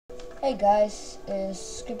Hey guys,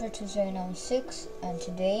 it's Skipper2096 and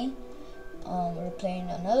today we're playing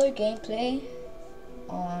another gameplay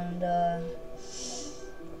on the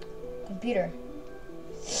computer.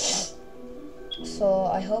 So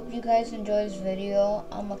I hope you guys enjoy this video.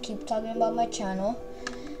 I'm gonna keep talking about my channel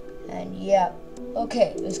and yeah,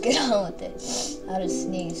 okay, let's get on with it. I had to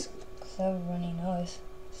sneeze because I have a runny nose.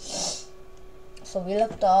 So we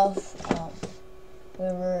left off, we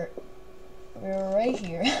were right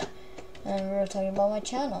here. And we were talking about my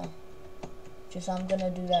channel, just I'm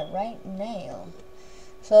gonna do that right now.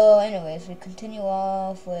 So anyways, we continue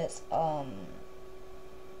off with I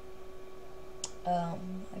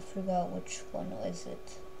forgot which one was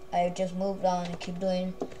it. I just moved on and keep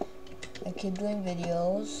doing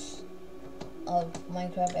videos of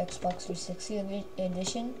Minecraft Xbox 360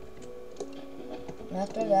 edition. And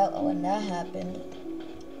after that, when that happened,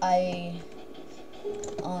 I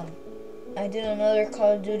did another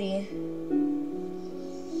Call of Duty,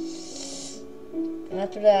 and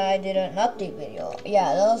after that I did an update video.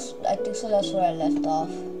 Yeah, I think so. That's where I left off.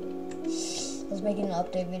 I was making an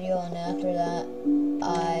update video, and then after that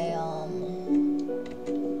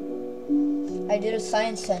I did a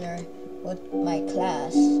science center with my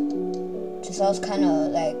class. Just that was kind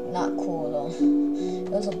of like not cool though. It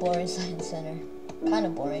was a boring science center, kind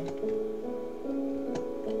of boring.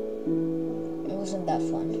 It wasn't that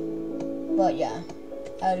fun. But yeah,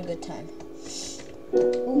 I had a good time.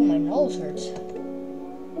 Ooh, my nose hurts.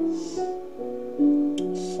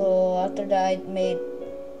 So after that, I made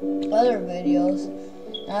other videos.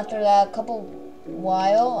 And after that, a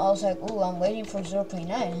while, I was like, ooh, I'm waiting for 0.9.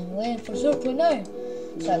 I'm waiting for 0.9.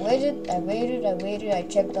 So I waited. I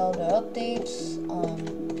checked all the updates,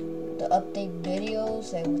 the update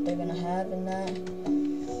videos, like what they're gonna have in that.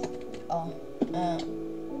 Oh,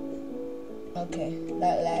 okay,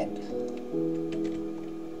 that lagged.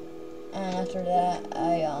 And after that,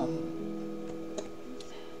 I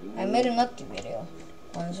made an update video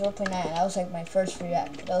on 0.9. That was like my first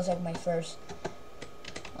That was like my first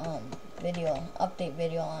update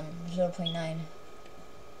video on 0.9.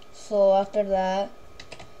 So after that,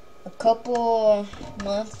 a couple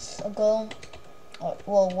months ago,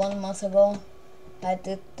 well, 1 month ago, I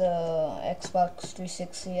did the Xbox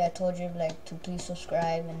 360. I told you like to please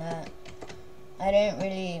subscribe and that. I didn't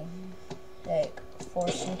really like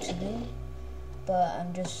force you to do, but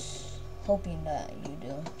I'm just hoping that you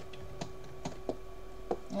do.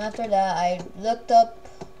 And after that, I looked up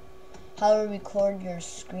how to record your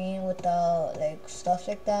screen without like stuff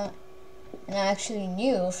like that, and I actually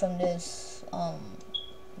knew from this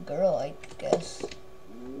girl, I guess,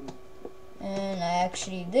 and I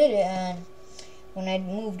actually did it. And when I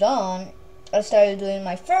moved on, I started doing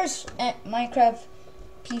my first Minecraft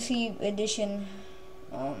PC edition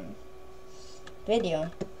video,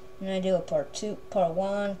 and I do a part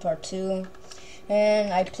 1, part 2,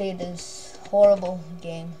 and I played this horrible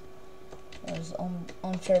game. It was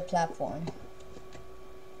unfair platform.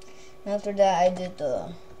 And after that, I did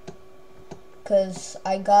cause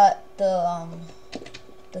I got the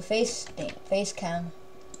face cam,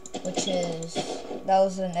 that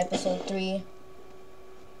was in episode 3,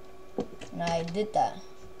 and I did that.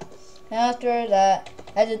 And after that,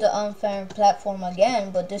 I did the unfair platform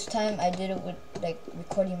again, but this time I did it with like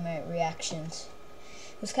recording my reactions.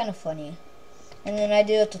 It was kind of funny. And then I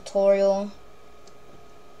did a tutorial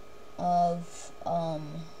of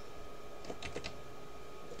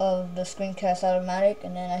the screencast automatic,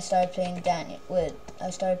 and then I started playing with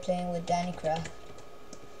Dannycraft.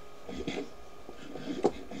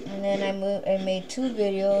 And then I made 2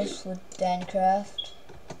 videos with Dannycraft.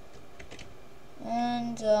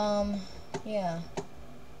 And yeah,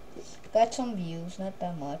 got some views, not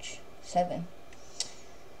that much, 7.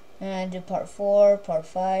 And I did part 4, part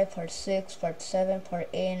 5, part 6, part 7, part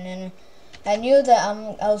 8, and then I knew that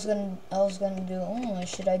I was gonna do,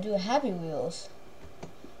 should I do Happy Wheels?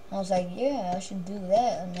 I was like, yeah, I should do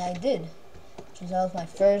that, and I did. So that was my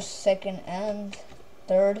first, second, and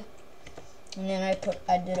third. And then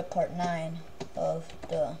I did a part 9 of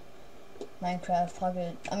the Minecraft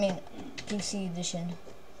PC edition.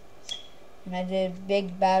 And I did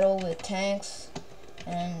big battle with tanks,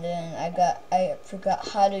 and then I forgot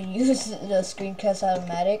how to use the screencast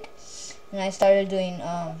automatic, and I started doing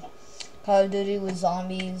Call of Duty with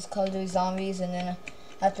zombies, and then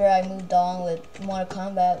after I moved on with Mortal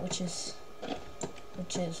Kombat, which is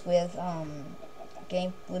with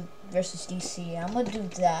game with versus DC. I'm gonna do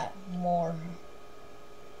that more.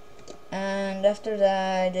 And after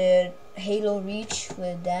that, I did Halo Reach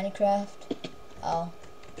with Dannycraft.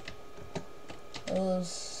 It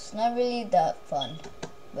was not really that fun,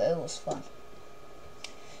 but it was fun.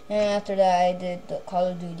 And after that, I did the Call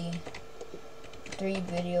of Duty. 3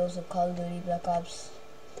 videos of Call of Duty Black Ops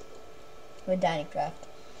with Danny Craft.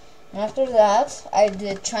 And after that, I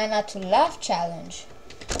did Try Not to Laugh challenge,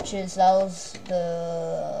 which is, that was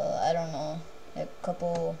the, I don't know, like a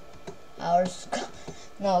couple hours ago.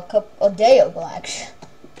 No, a day ago actually.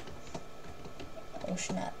 Oh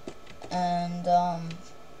snap. And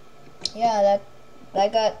yeah,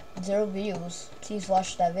 that got 0 views. Please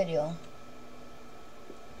watch that video.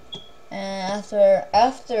 And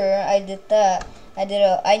after I did that,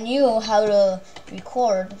 I knew how to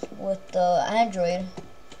record with the Android.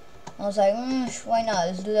 I was like, why not?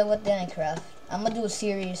 Let's do that with Dannycraft. I'm gonna do a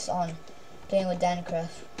series on playing with Dannycraft.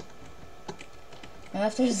 And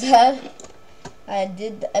after that, I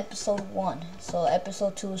did the episode 1. So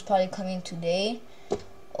episode 2 is probably coming today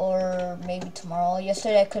or maybe tomorrow.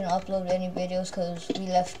 Yesterday I couldn't upload any videos because we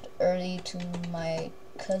left early to my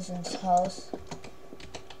cousin's house.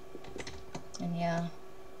 And yeah.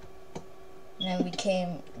 And then we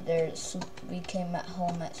came at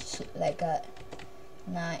home at like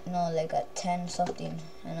at 10 something,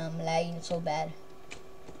 and I'm lagging so bad.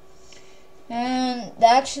 And they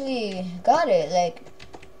actually got it. Like,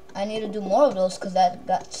 I need to do more of those because that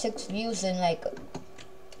got 6 views in like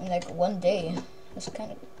one day.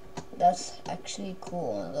 That's actually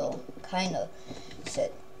cool though, kinda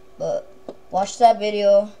said. But watch that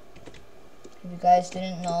video if you guys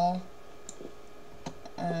didn't know.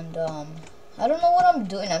 And I don't know what I'm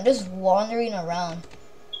doing. I'm just wandering around.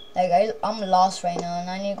 Like I'm lost right now, and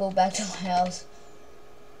I need to go back to my house.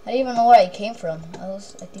 I didn't even know where I came from. I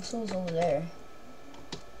think so was over there.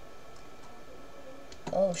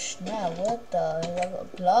 Oh snap! What the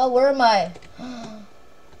glob? Where am I? Oh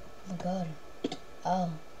my god! Oh,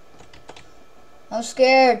 I'm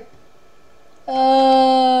scared.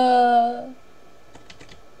 Oh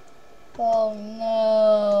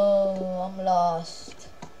no! I'm lost.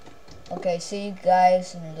 Okay, see you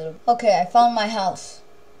guys in a little. Okay, I found my house.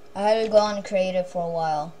 I had to go on creative for a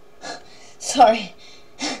while. Sorry.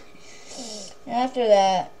 And after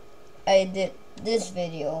that, I did this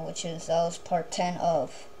video, which is that was part 10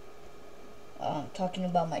 of talking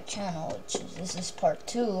about my channel, this is part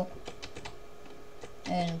 2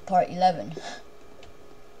 and part 11.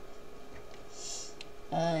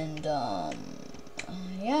 And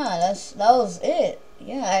yeah, that was it.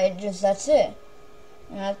 Yeah, that's it.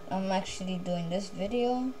 And I'm actually doing this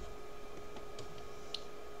video.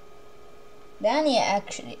 Danny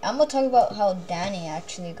actually, I'm gonna talk about how Danny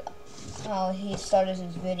actually, how he started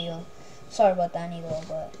his video. Sorry about Danny though,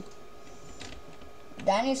 but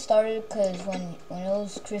Danny started because when it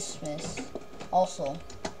was Christmas, also,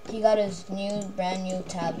 he got his brand new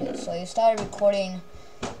tablet. So he started recording.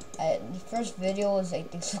 The first video was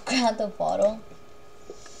like this Grand Theft Auto.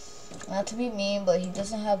 Not to be mean, but he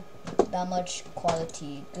doesn't have that much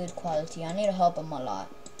good quality. I need to help him a lot.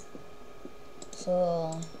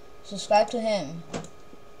 So subscribe to him,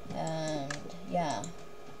 and yeah.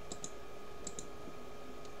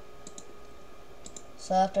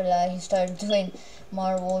 So after that, he started doing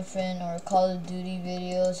Modern Warfare or Call of Duty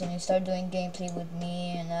videos, and he started doing gameplay with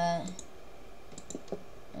me and that.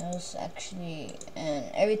 It was actually, and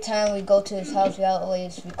every time we go to his house, we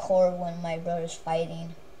always record when my brother's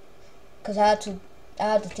fighting, cause I had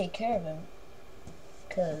to take care of him,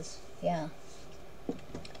 cause yeah.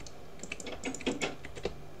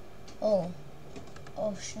 Oh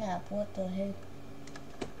snap! What the heck?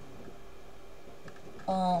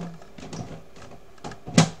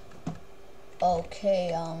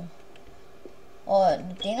 Okay. Oh,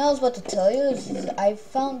 the thing I was about to tell you is I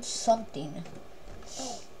found something.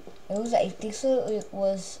 I think so. It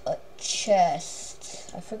was a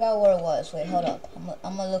chest. I forgot where it was. Wait, hold up.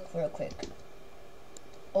 I'm gonna look real quick.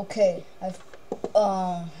 Okay, I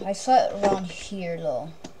saw it around here though.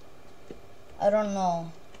 I don't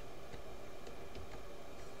know.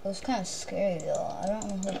 It was kind of scary though. I don't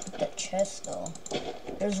know who put that chest though.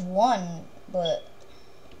 There's one,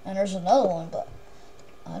 and there's another one, but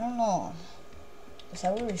I don't know. Is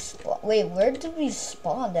that where we spawn? Wait, where did we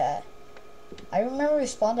spawn at? I remember we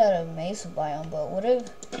spawned at a mesa biome, but what if?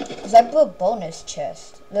 Cause I put bonus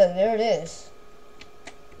chest. Look, there it is.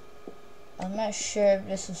 I'm not sure if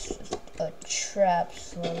this is a trap,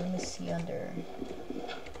 so let me see under.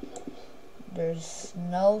 There's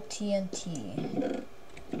no TNT.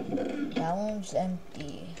 That one's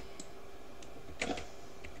empty. Is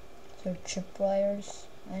there tripwires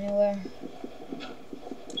anywhere?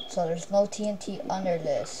 So there's no TNT under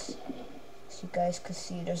this. So you guys could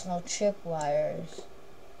see there's no tripwires.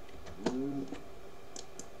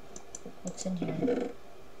 What's in here?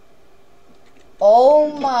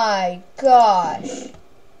 Oh my gosh!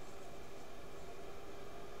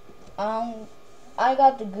 I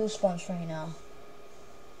got the goosebumps right now.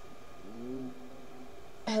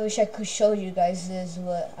 I wish I could show you guys this,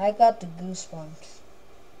 but I got the goosebumps.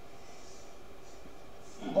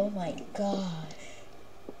 Oh my gosh.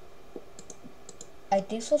 I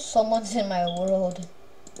think so someone's in my world.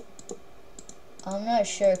 I'm not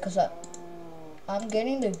sure because I'm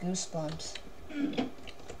getting the goosebumps.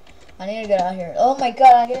 I need to get out of here. Oh my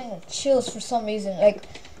god, I'm getting the chills for some reason. Like,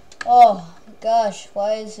 oh gosh,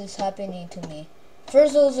 why is this happening to me?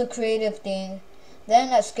 First it was a creative thing, then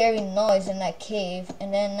that scary noise in that cave,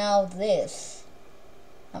 and then now this.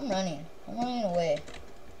 I'm running away.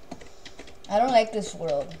 I don't like this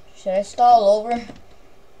world. Should I start all over?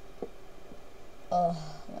 Oh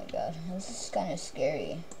my god, this is kind of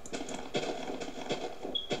scary.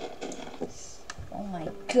 Oh my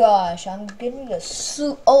gosh, I'm getting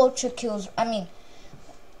the ultra kills. I mean,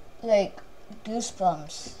 like,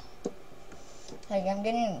 goosebumps. Like, I'm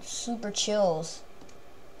getting super chills.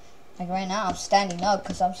 Like, right now, I'm standing up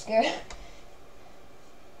because I'm scared.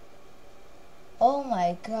 Oh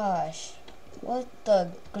my gosh. What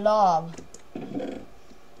the glob?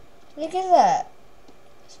 Look at that.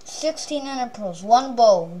 16 ender pearls, 1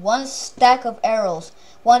 bow, 1 stack of arrows,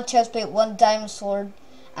 1 chestplate, 1 diamond sword,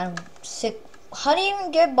 and 6. How do you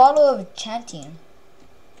even get a bottle of enchanting?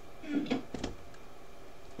 I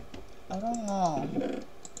don't know.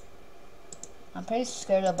 I'm pretty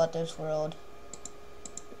scared about this world.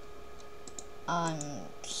 I'm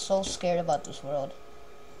so scared about this world.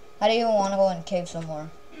 I don't even want to go in cave some more.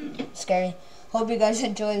 It's scary. Hope you guys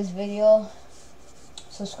enjoy this video.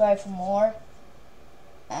 Subscribe for more.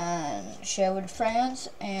 And share with friends.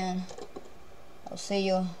 And I'll see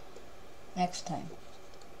you next time.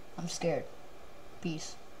 I'm scared.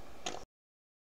 Peace.